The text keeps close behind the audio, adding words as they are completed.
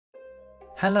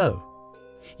Hello,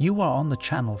 you are on the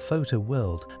channel Photo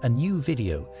World. A new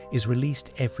video is released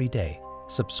every day.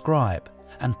 Subscribe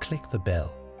and click the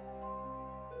bell.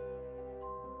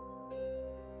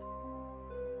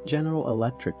 General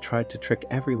Electric tried to trick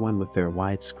everyone with their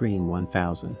widescreen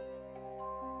 1000.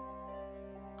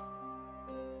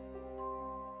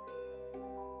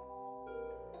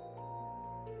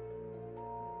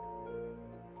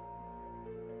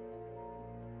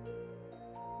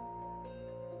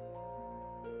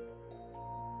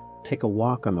 Take a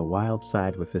walk on the wild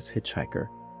side with this hitchhiker.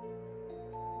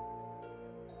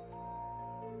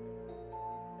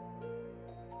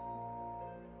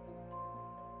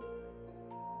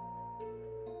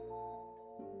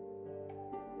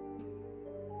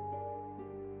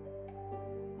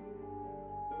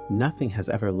 Nothing has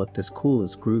ever looked as cool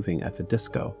as grooving at the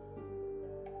disco.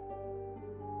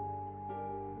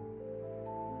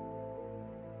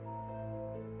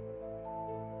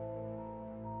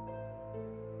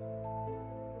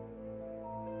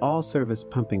 All service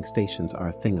pumping stations are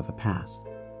a thing of the past.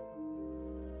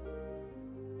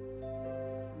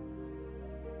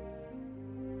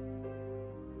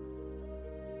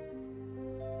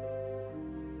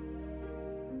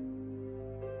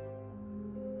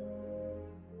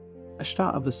 A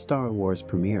shot of the Star Wars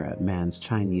premiere at Mann's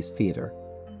Chinese Theater.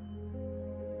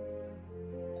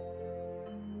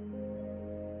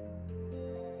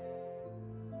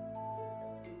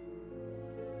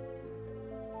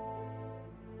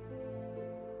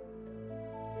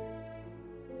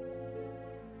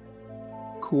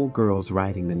 Cool girls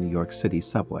riding the New York City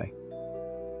subway.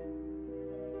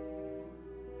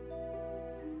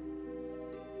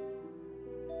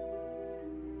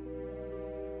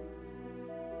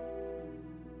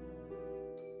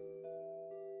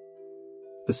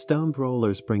 The stoned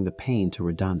rollers bring the pain to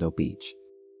Redondo Beach.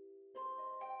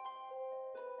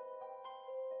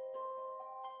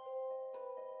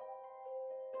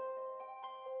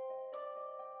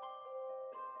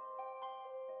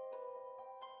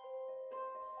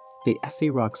 The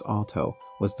SE-ROX Alto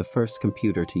was the first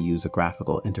computer to use a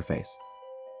graphical interface.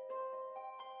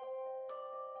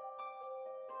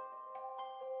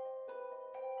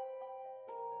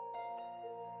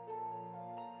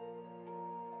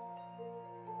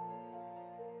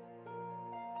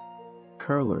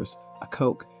 Curlers, a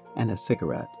Coke, and a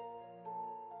cigarette.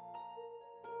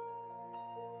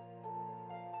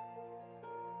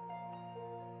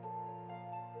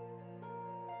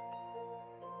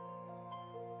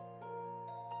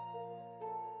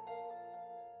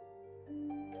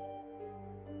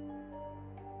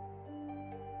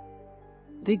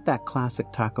 Dig that classic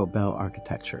Taco Bell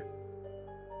architecture.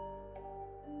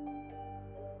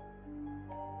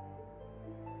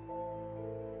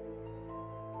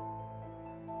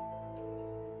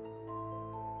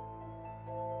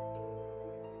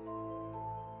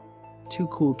 Two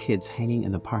cool kids hanging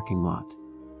in the parking lot.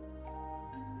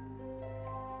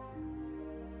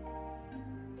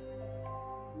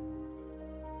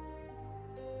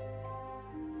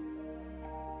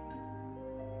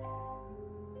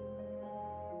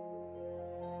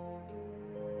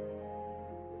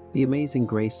 The Amazing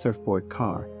Grace surfboard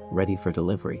car, ready for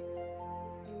delivery.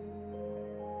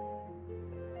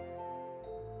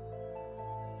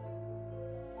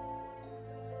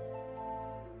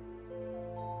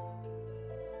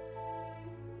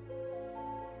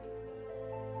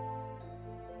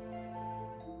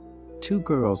 Two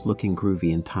girls looking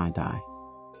groovy in tie-dye.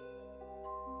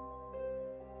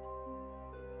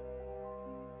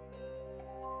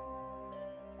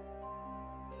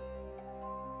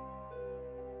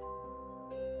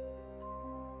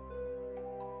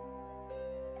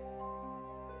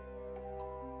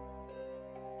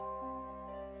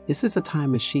 Is this a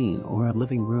time machine or a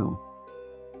living room?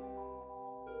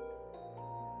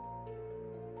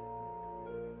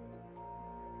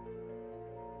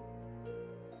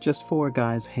 Just four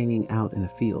guys hanging out in a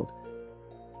field.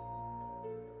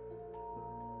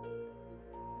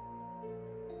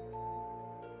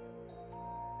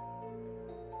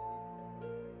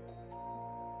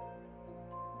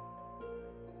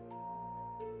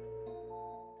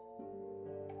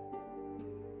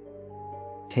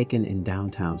 Taken in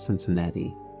downtown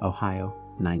Cincinnati, Ohio,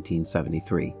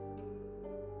 1973.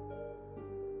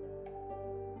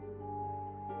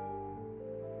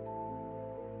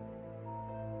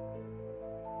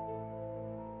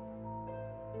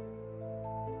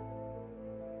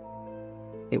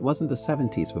 It wasn't the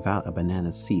 70s without a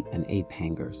banana seat and ape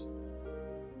hangers.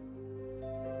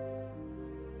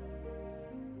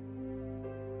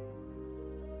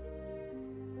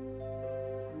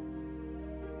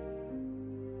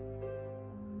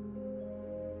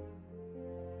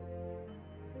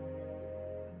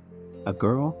 A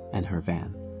girl and her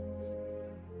van.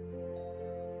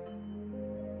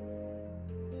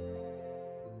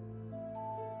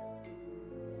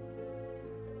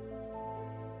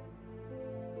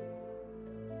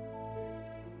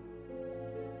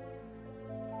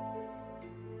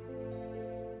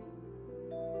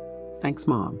 Thanks,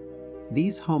 Mom.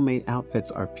 These homemade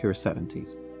outfits are pure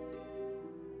 70s.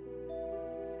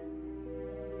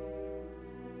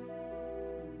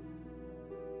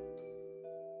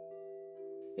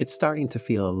 It's starting to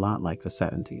feel a lot like the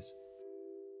 70s.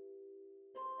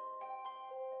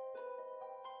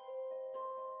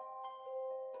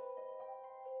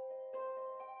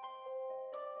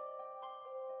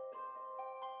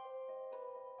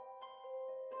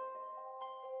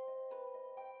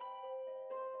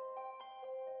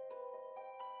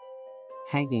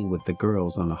 Hanging with the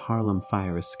girls on a Harlem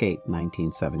fire escape,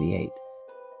 1978.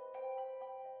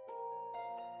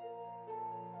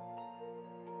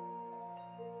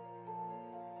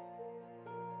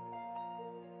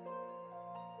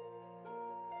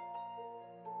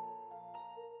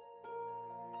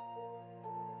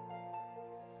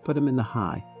 Put him in the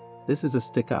high. This is a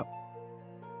stick up.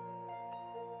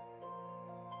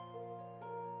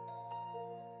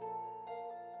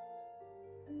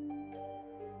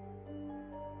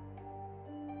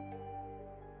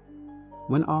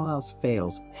 When all else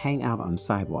fails, hang out on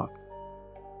sidewalk.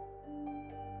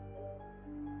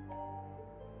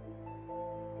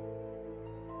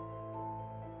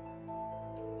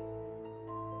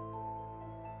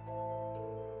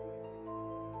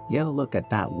 Get a look at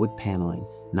that wood paneling,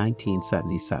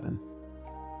 1977.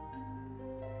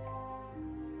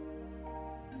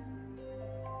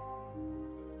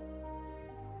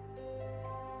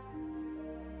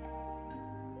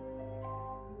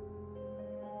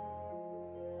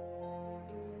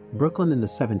 Brooklyn in the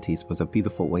 70s was a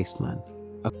beautiful wasteland.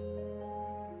 A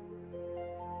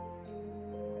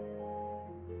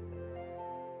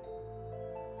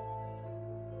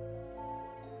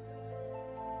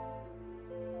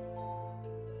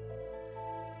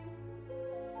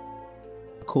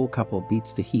cool couple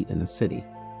beats the heat in the city.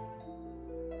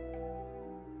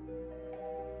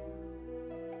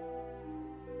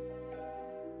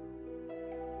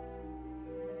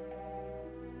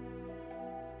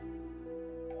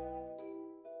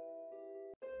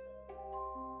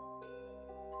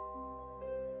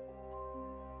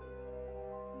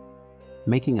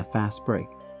 Making a fast break.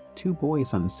 Two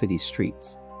boys on the city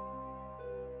streets.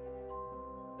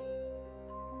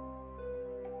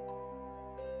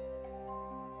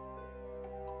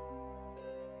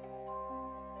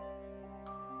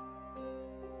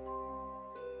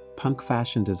 Punk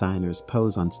fashion designers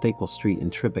pose on Staple Street in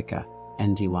Tribeca,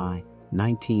 NGY,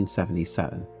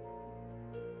 1977.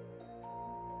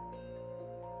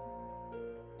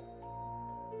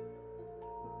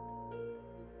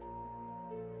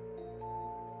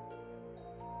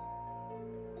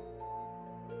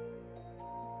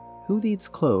 Who needs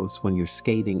clothes when you're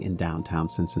skating in downtown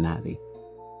Cincinnati?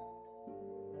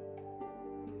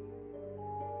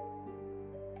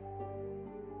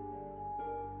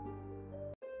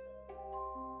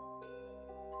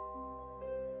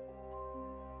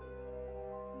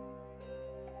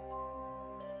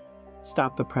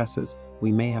 Stop the presses.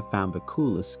 We may have found the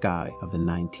coolest guy of the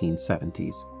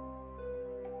 1970s.